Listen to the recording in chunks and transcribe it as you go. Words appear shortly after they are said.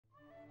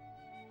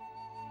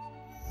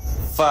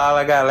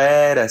Fala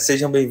galera,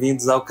 sejam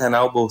bem-vindos ao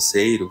canal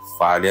Bolseiro,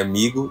 fale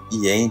amigo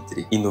e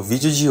entre. E no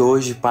vídeo de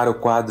hoje, para o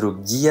quadro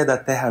Guia da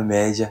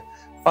Terra-média,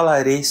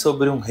 falarei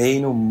sobre um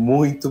reino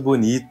muito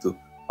bonito.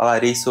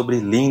 Falarei sobre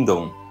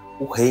Lindon,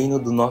 o reino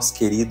do nosso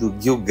querido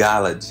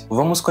Gil-galad.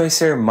 Vamos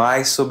conhecer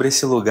mais sobre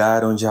esse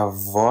lugar onde a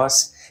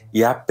voz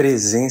e a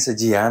presença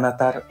de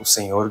Annatar, o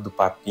Senhor do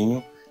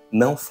papinho,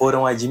 não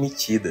foram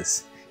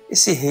admitidas.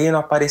 Esse reino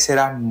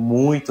aparecerá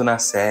muito na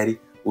série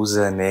Os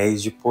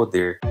Anéis de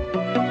Poder.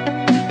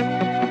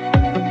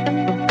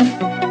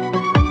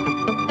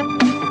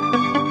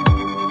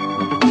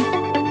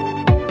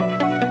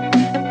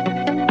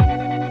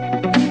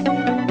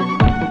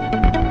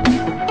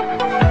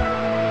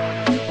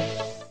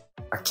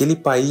 Aquele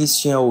país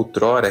tinha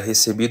outrora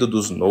recebido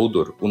dos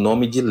Noldor o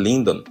nome de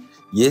Lindon,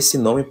 e esse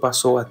nome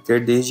passou a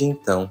ter desde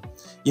então,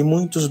 e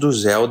muitos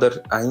dos Eldar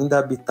ainda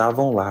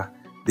habitavam lá,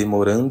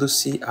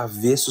 demorando-se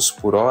avessos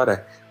por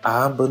hora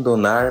a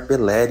abandonar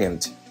Beleriand,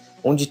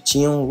 onde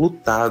tinham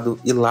lutado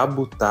e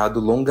labutado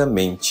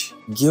longamente.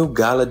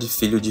 Gil-galad,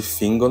 filho de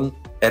Fingon,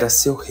 era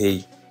seu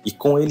rei, e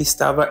com ele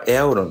estava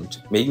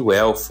Elrond,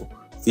 meio-elfo,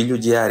 filho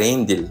de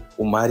Arendil,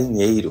 o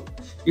marinheiro,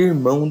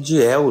 irmão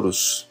de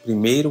Elros,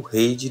 primeiro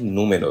rei de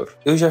Númenor.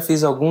 Eu já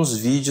fiz alguns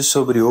vídeos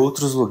sobre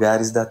outros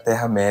lugares da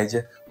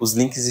Terra-média, os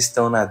links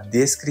estão na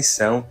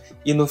descrição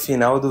e no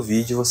final do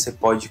vídeo você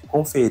pode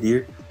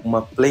conferir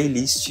uma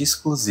playlist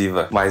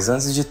exclusiva. Mas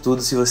antes de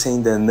tudo, se você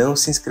ainda não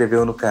se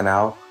inscreveu no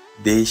canal,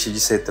 deixe de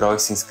ser troll e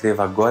se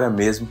inscreva agora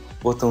mesmo,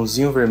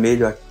 botãozinho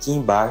vermelho aqui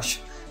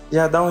embaixo,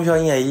 já dá um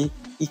joinha aí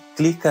e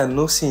clica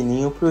no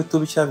sininho para o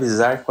YouTube te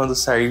avisar quando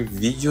sair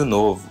vídeo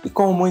novo. E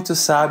como muitos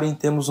sabem,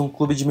 temos um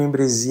clube de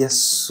membresia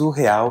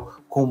surreal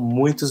com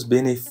muitos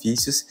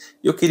benefícios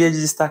e eu queria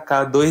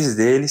destacar dois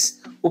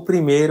deles. O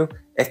primeiro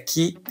é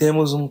que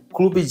temos um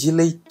clube de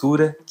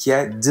leitura que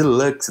é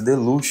deluxe, de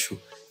luxo,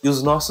 e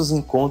os nossos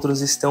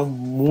encontros estão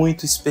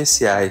muito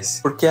especiais,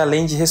 porque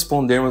além de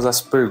respondermos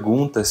as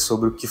perguntas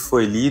sobre o que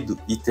foi lido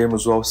e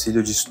termos o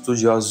auxílio de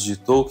estudiosos de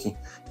Tolkien,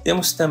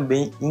 temos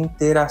também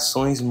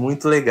interações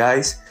muito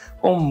legais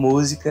com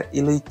música e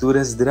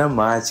leituras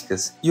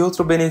dramáticas. E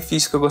outro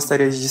benefício que eu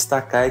gostaria de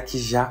destacar é que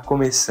já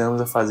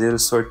começamos a fazer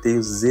os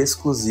sorteios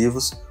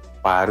exclusivos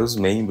para os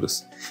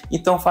membros.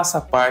 Então faça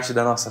parte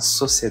da nossa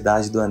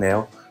Sociedade do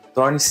Anel,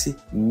 torne-se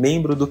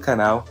membro do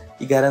canal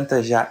e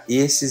garanta já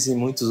esses e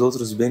muitos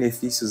outros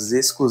benefícios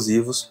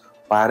exclusivos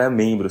para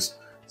membros.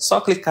 Só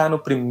clicar no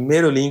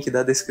primeiro link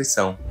da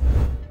descrição.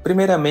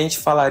 Primeiramente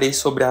falarei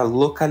sobre a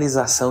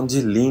localização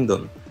de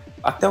Lindon.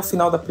 Até o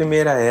final da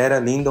Primeira Era,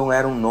 Lindon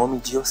era um nome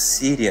de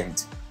Osiriand,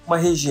 uma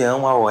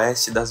região a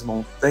oeste das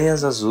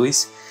Montanhas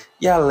Azuis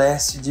e a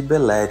leste de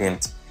Beleriand.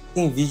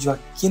 Tem vídeo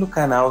aqui no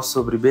canal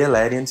sobre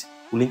Beleriand,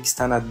 o link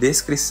está na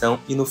descrição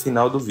e no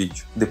final do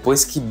vídeo.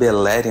 Depois que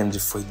Beleriand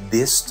foi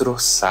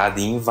destroçada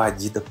e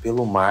invadida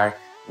pelo mar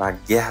na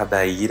Guerra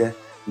da Ira,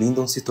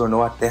 Lindon se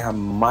tornou a terra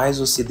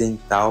mais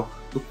ocidental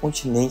do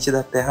continente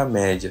da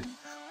Terra-média.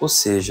 Ou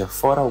seja,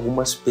 fora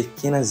algumas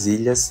pequenas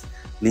ilhas,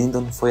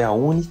 Lindon foi a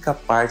única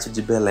parte de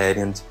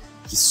Beleriand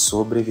que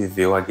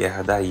sobreviveu à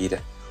Guerra da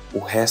Ira. O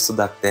resto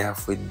da terra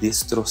foi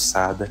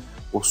destroçada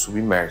ou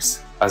submersa.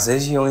 As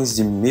regiões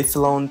de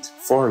Mithlond,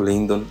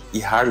 Forlindon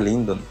e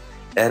Harlindon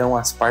eram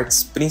as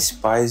partes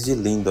principais de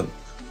Lindon,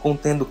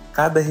 contendo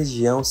cada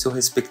região seu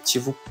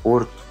respectivo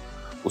porto,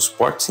 os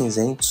Portos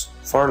Cinzentos,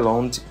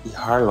 Forlond e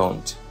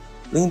Harlond.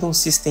 Lindon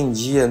se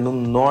estendia no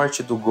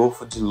norte do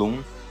Golfo de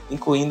Lum,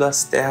 incluindo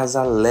as terras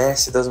a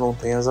leste das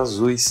Montanhas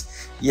Azuis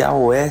e a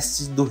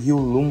oeste do rio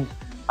Lum,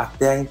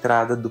 até a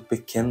entrada do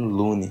Pequeno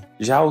Lune.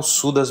 Já ao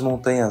sul das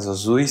Montanhas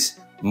Azuis,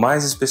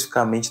 mais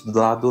especificamente do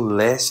lado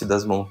leste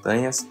das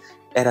montanhas,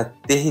 era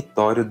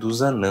território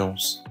dos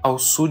anãos. Ao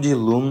sul de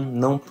Lum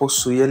não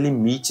possuía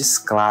limites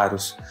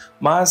claros,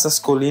 mas as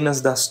Colinas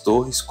das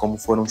Torres, como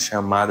foram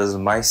chamadas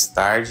mais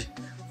tarde,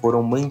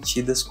 foram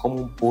mantidas como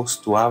um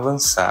posto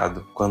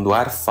avançado. Quando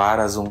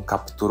Ar-Pharazôn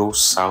capturou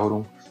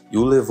Sauron e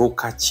o levou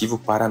cativo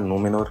para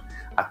Númenor,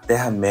 a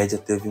Terra-média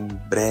teve um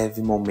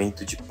breve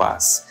momento de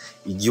paz,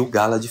 e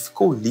Gil-galad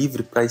ficou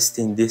livre para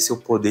estender seu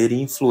poder e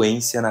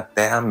influência na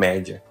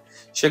Terra-média,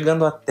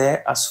 chegando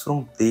até as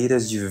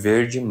fronteiras de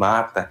Verde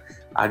Mata,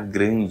 a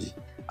Grande,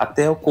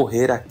 até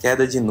ocorrer a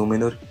queda de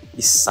Númenor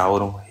e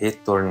Sauron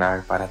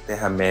retornar para a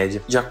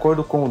Terra-média. De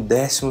acordo com o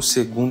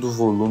 12º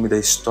volume da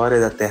História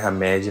da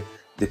Terra-média,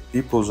 The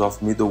Peoples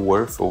of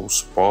Middle-earth, ou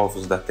Os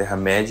Povos da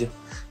Terra-média,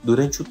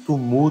 durante o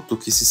tumulto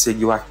que se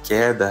seguiu à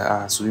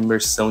queda, à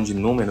submersão de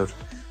Númenor,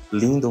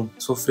 Lindon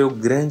sofreu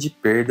grande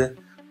perda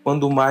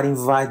quando o mar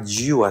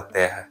invadiu a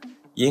Terra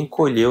e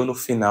encolheu no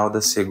final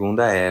da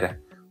Segunda Era,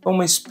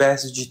 uma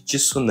espécie de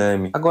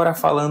tsunami. Agora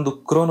falando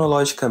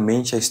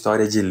cronologicamente a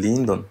história de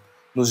Lindon,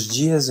 nos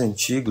dias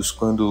antigos,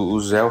 quando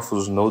os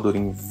elfos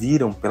Noldorin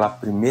viram pela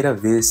primeira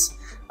vez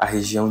a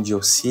região de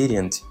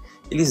Osiriand,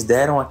 eles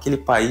deram àquele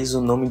país o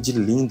nome de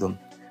Lindon,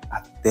 a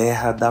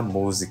Terra da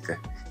Música,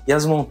 e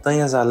as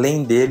montanhas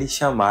além dele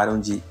chamaram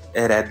de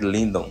Ered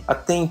Lindon.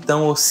 Até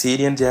então,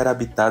 Ossiriand era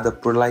habitada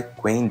por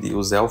Lyquendi,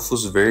 os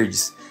Elfos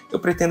Verdes. Eu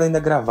pretendo ainda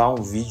gravar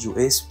um vídeo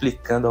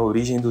explicando a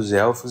origem dos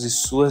Elfos e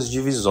suas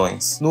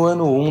divisões. No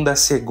ano 1 da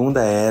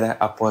Segunda Era,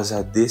 após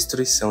a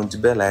destruição de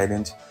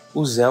Beleriand,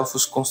 os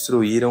Elfos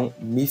construíram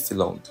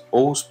Mithlond,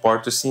 ou os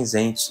Portos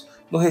Cinzentos,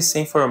 no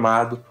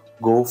recém-formado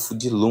Golfo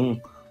de Lum,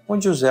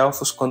 onde os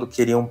Elfos, quando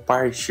queriam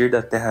partir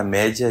da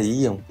Terra-média,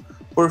 iam.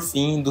 Por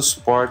fim, dos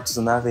portos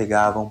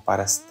navegavam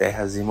para as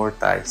terras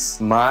imortais.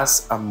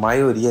 Mas a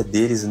maioria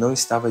deles não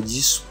estava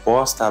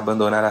disposta a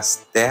abandonar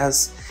as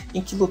terras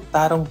em que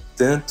lutaram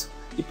tanto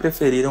e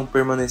preferiram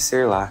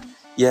permanecer lá.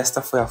 E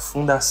esta foi a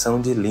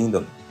fundação de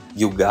Lindon.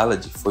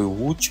 Gil-galad foi o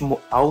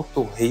último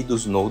Alto Rei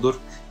dos Noldor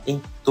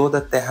em toda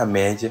a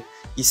Terra-média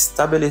e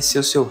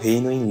estabeleceu seu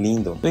reino em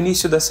Lindon. No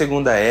início da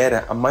Segunda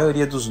Era, a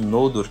maioria dos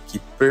Noldor que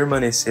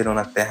permaneceram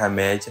na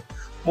Terra-média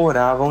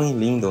moravam em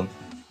Lindon,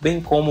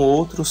 bem como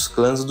outros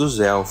clãs dos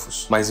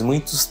Elfos, mas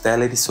muitos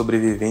Teleri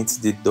sobreviventes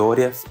de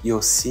Doriath e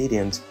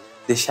Ossiriand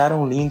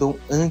deixaram Lindon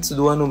antes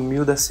do ano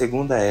 1000 da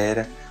Segunda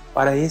Era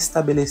para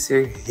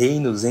estabelecer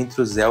reinos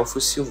entre os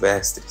Elfos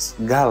silvestres.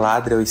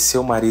 Galadriel e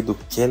seu marido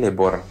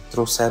Celeborn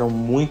trouxeram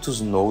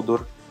muitos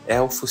Noldor,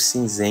 Elfos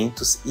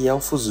cinzentos e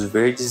Elfos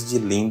verdes de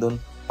Lindon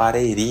para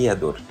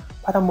Eriador,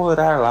 para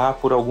morar lá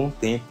por algum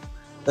tempo,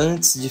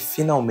 antes de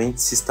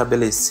finalmente se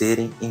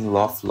estabelecerem em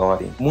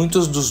Lothlórien.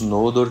 Muitos dos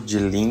Noldor de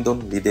Lindon,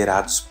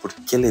 liderados por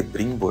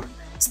Celebrimbor,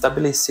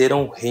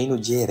 estabeleceram o reino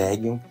de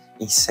Eregion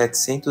em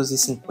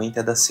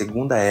 750 da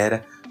Segunda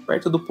Era,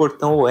 perto do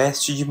portão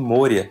oeste de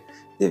Moria,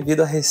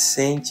 devido à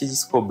recente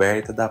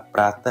descoberta da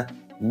prata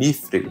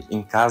Mithril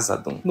em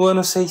Khazad-dûm. No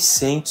ano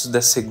 600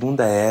 da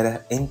Segunda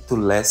Era, em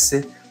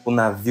Tulesse, o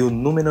navio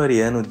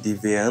Númenoriano de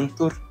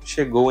Veantur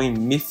chegou em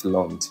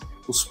Mithlond,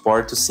 os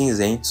Portos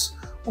Cinzentos,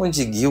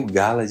 onde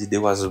Gil-galad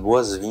deu as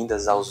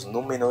boas-vindas aos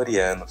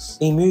Númenóreanos.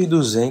 Em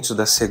 1200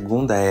 da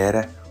Segunda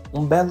Era,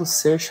 um belo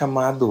ser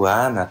chamado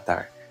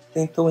Annatar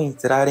tentou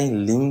entrar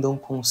em Lindon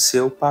com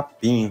seu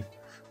papinho,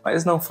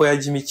 mas não foi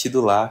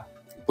admitido lá,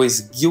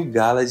 pois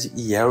Gil-galad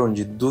e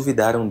Elrond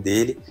duvidaram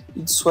dele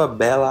e de sua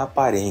bela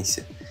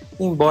aparência.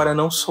 Embora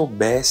não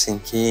soubessem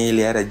quem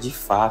ele era de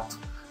fato,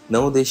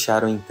 não o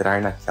deixaram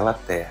entrar naquela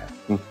terra.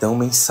 Então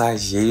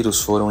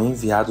mensageiros foram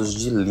enviados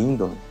de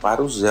Lindon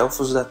para os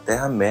Elfos da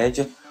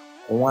Terra-média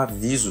com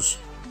avisos,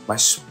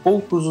 mas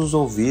poucos os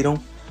ouviram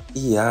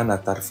e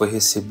Annatar foi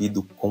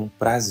recebido com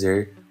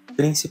prazer,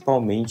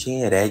 principalmente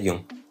em Eregion,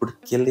 por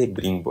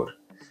Celebrimbor.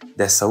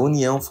 Dessa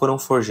união foram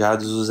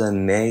forjados os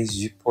Anéis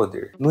de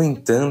Poder. No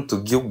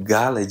entanto,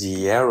 Gil-galad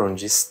e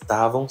Elrond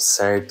estavam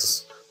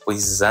certos,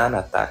 pois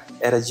Annatar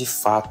era de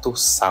fato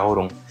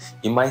Sauron,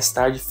 e mais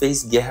tarde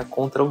fez guerra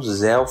contra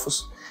os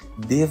Elfos,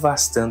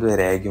 devastando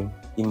Eregion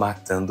e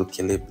matando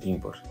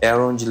Celebrimbor.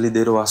 Elrond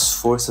liderou as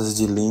forças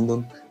de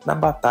Lindon na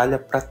batalha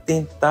para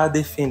tentar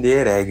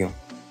defender Eregion,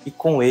 e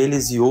com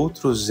eles e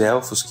outros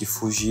Elfos que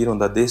fugiram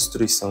da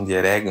destruição de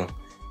Eregion,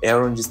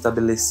 Elrond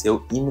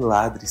estabeleceu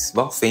Imladris,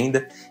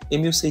 Valfenda,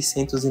 em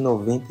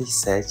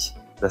 1697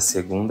 da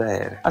Segunda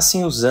Era.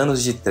 Assim os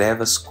Anos de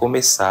Trevas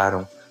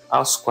começaram,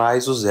 aos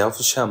quais os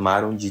Elfos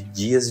chamaram de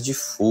Dias de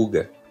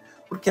Fuga,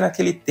 porque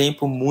naquele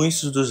tempo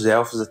muitos dos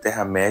Elfos da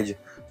Terra-média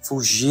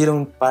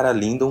fugiram para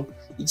Lindon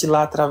e de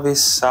lá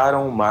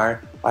atravessaram o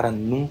mar para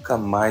nunca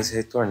mais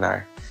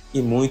retornar,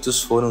 e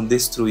muitos foram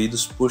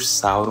destruídos por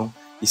Sauron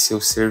e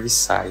seus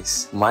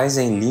serviçais. Mas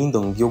em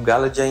Lindon,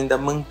 Gil-galad ainda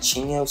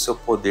mantinha o seu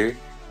poder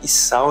e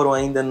Sauron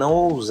ainda não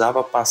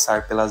ousava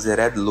passar pelas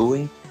Ered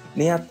Luin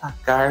nem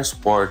atacar os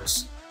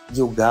portos.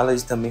 Gil-galad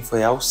também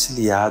foi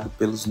auxiliado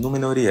pelos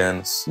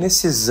Númenóreanos.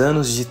 Nesses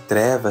anos de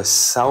trevas,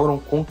 Sauron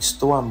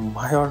conquistou a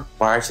maior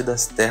parte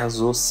das terras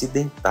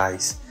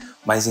ocidentais,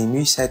 mas em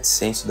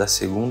 1700 da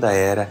Segunda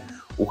Era,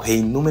 o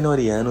rei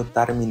Númenóreano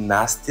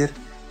Tar-Minastir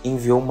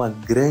enviou uma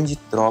grande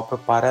tropa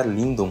para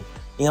Lindon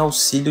em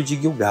auxílio de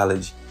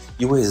Gil-galad,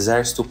 e o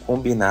exército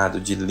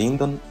combinado de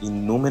Lindon e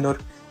Númenor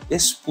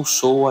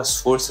expulsou as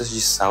forças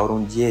de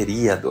Sauron de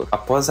Eriador.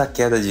 Após a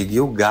queda de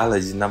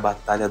Gil-galad na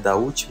Batalha da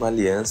Última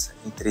Aliança,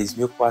 em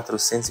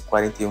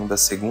 3441 da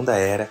Segunda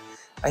Era,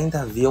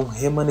 ainda havia um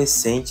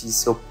remanescente de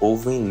seu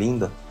povo em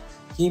Lindon,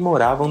 que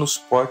moravam nos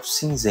Portos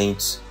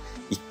Cinzentos,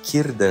 e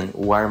Círdan,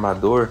 o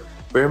Armador,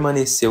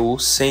 permaneceu o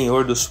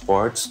Senhor dos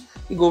Portos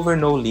e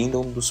governou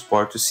Lindon dos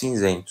Portos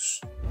Cinzentos.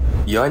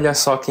 E olha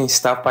só quem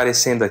está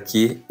aparecendo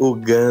aqui, o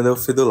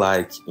Gandalf do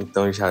like.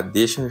 Então já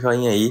deixa um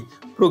joinha aí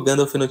pro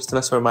Gandalf não te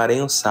transformar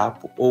em um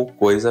sapo ou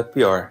coisa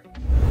pior.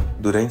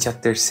 Durante a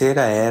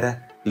Terceira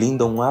Era,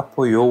 Lindon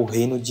apoiou o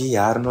reino de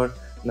Arnor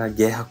na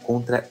guerra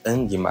contra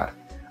Angmar.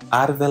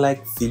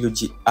 Arveleg, filho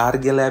de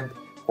Argeleb,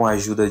 com a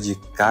ajuda de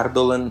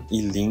Cardolan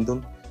e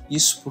Lindon,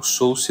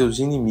 expulsou seus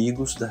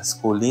inimigos das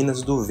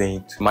Colinas do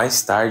Vento.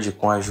 Mais tarde,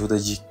 com a ajuda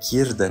de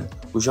Círdan,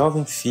 o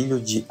jovem filho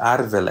de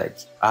Arveleg,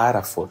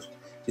 Arafor,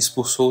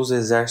 expulsou os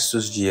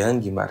exércitos de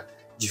Angmar,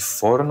 de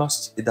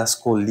Fornost e das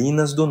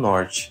Colinas do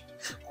Norte.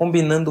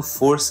 Combinando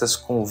forças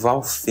com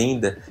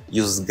Valfenda e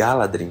os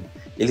Galadrim,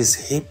 eles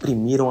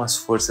reprimiram as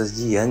forças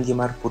de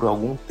Angmar por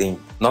algum tempo.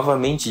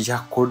 Novamente, de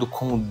acordo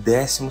com o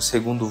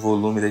 12º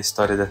volume da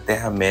história da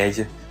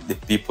Terra-média, The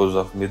Peoples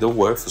of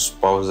Middle-earth, os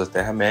povos da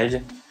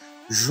Terra-média,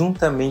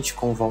 juntamente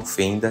com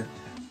Valfenda,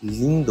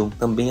 Lindon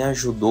também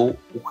ajudou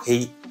o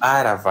rei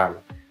Araval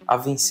a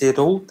vencer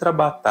outra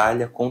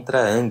batalha contra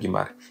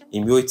Angmar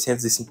em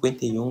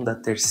 1851 da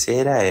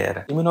Terceira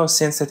Era. Em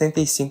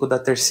 1975 da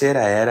Terceira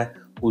Era,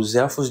 os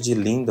elfos de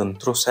Lindon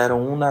trouxeram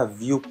um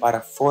navio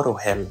para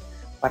Forohel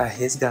para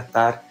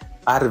resgatar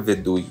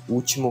Arvedui,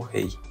 último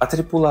rei. A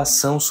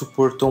tripulação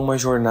suportou uma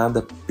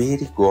jornada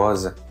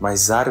perigosa,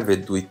 mas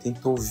Arvedui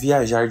tentou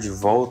viajar de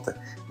volta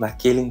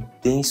naquele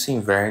intenso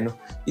inverno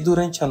e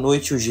durante a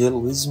noite o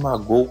gelo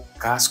esmagou o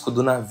casco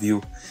do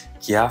navio,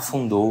 que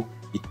afundou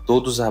e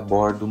todos a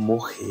bordo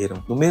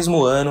morreram. No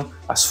mesmo ano,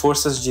 as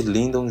forças de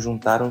Lindon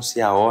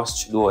juntaram-se à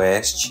hoste do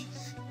oeste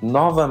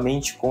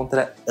novamente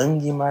contra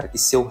Angmar e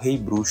seu rei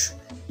bruxo,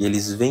 e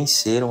eles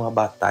venceram a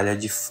Batalha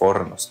de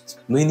Fornost.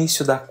 No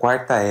início da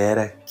Quarta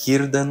Era,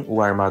 Círdan,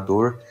 o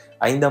armador,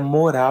 ainda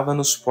morava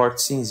nos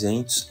Portos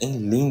Cinzentos em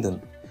Lindon,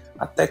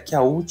 até que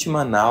a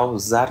última nau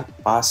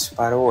zarpasse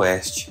para o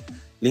oeste.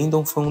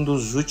 Lindon foi um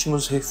dos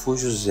últimos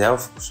refúgios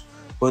élficos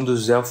quando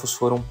os elfos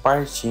foram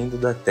partindo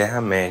da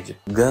Terra-média.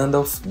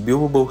 Gandalf,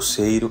 Bilbo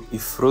Bolseiro e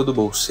Frodo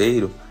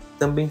Bolseiro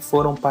também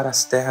foram para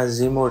as Terras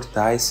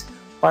Imortais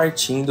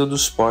partindo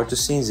dos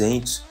Portos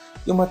Cinzentos,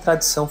 e uma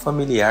tradição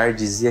familiar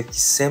dizia que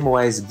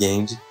Samwise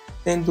Gamgee,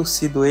 tendo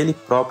sido ele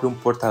próprio um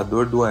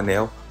portador do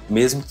anel,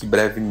 mesmo que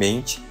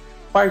brevemente,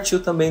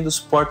 partiu também dos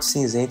Portos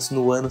Cinzentos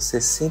no ano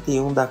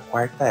 61 da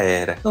Quarta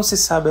Era. Não se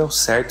sabe ao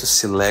certo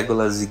se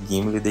Legolas e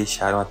Gimli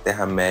deixaram a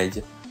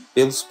Terra-média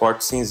pelos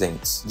Portos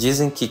Cinzentos.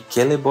 Dizem que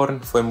Celeborn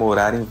foi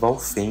morar em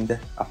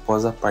Valfenda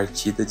após a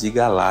partida de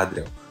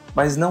Galadriel,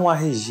 mas não há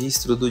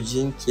registro do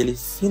dia em que ele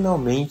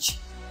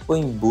finalmente foi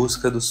em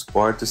busca dos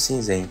Portos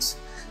Cinzentos.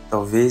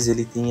 Talvez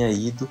ele tenha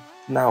ido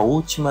na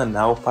última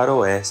nau para o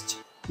oeste,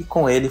 e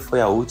com ele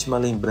foi a última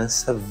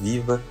lembrança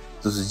viva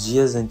dos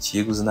dias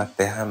antigos na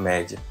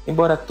Terra-média.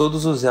 Embora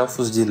todos os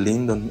elfos de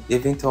Lindon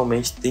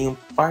eventualmente tenham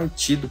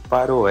partido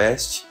para o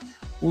oeste,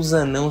 os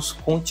anãos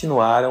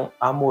continuaram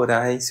a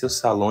morar em seus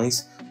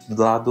salões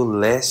do lado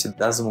leste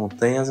das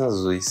Montanhas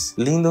Azuis.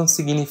 Lindon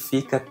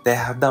significa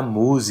Terra da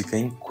Música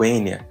em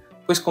Quenya,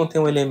 pois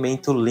contém o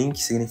elemento Lin,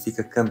 que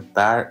significa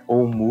cantar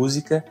ou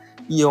música,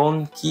 e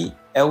On, que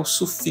é o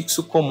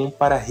sufixo comum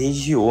para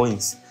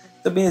regiões.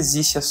 Também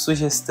existe a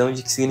sugestão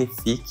de que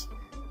signifique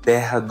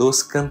Terra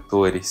dos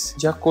Cantores.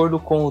 De acordo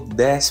com o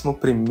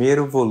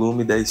 11º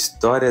volume da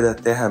História da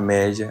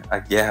Terra-média, A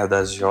Guerra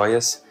das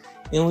Joias,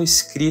 em um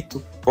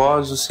escrito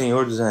pós O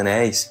Senhor dos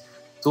Anéis,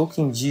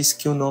 Tolkien diz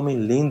que o nome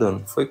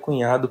Lindon foi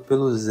cunhado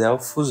pelos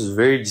Elfos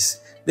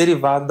Verdes,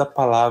 derivado da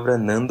palavra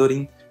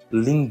Nandorin,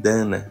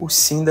 Lindana. Os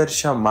Sindar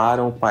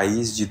chamaram o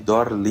país de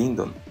Dor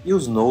Lindon e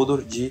os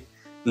Noldor de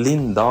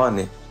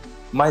Lindone,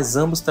 mas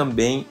ambos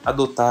também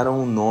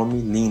adotaram o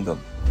nome Lindon.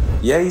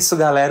 E é isso,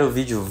 galera, o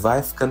vídeo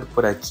vai ficando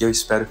por aqui, eu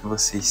espero que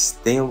vocês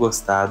tenham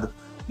gostado.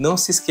 Não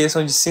se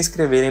esqueçam de se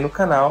inscreverem no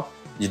canal,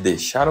 de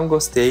deixar um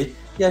gostei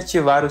e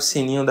ativar o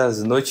sininho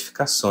das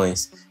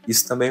notificações.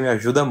 Isso também me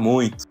ajuda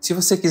muito. Se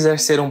você quiser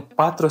ser um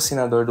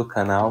patrocinador do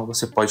canal,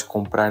 você pode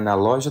comprar na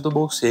loja do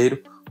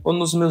Bolseiro ou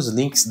nos meus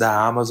links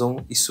da Amazon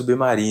e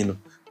Submarino.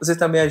 Você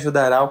também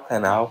ajudará o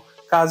canal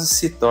caso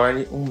se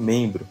torne um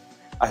membro.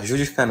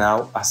 Ajude o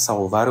canal a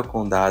salvar o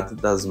condado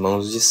das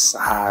mãos de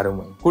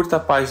Saruman. Curta a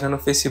página no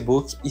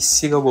Facebook e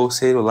siga o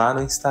Bolseiro lá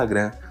no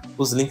Instagram.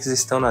 Os links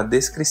estão na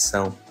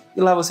descrição.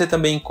 E lá você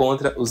também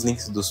encontra os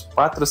links dos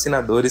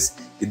patrocinadores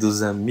e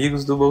dos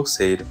amigos do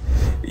Bolseiro.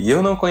 E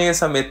eu não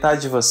conheço a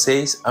metade de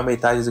vocês, a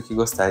metade do que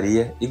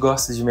gostaria, e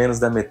gosto de menos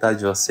da metade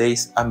de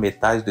vocês, a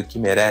metade do que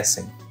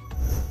merecem.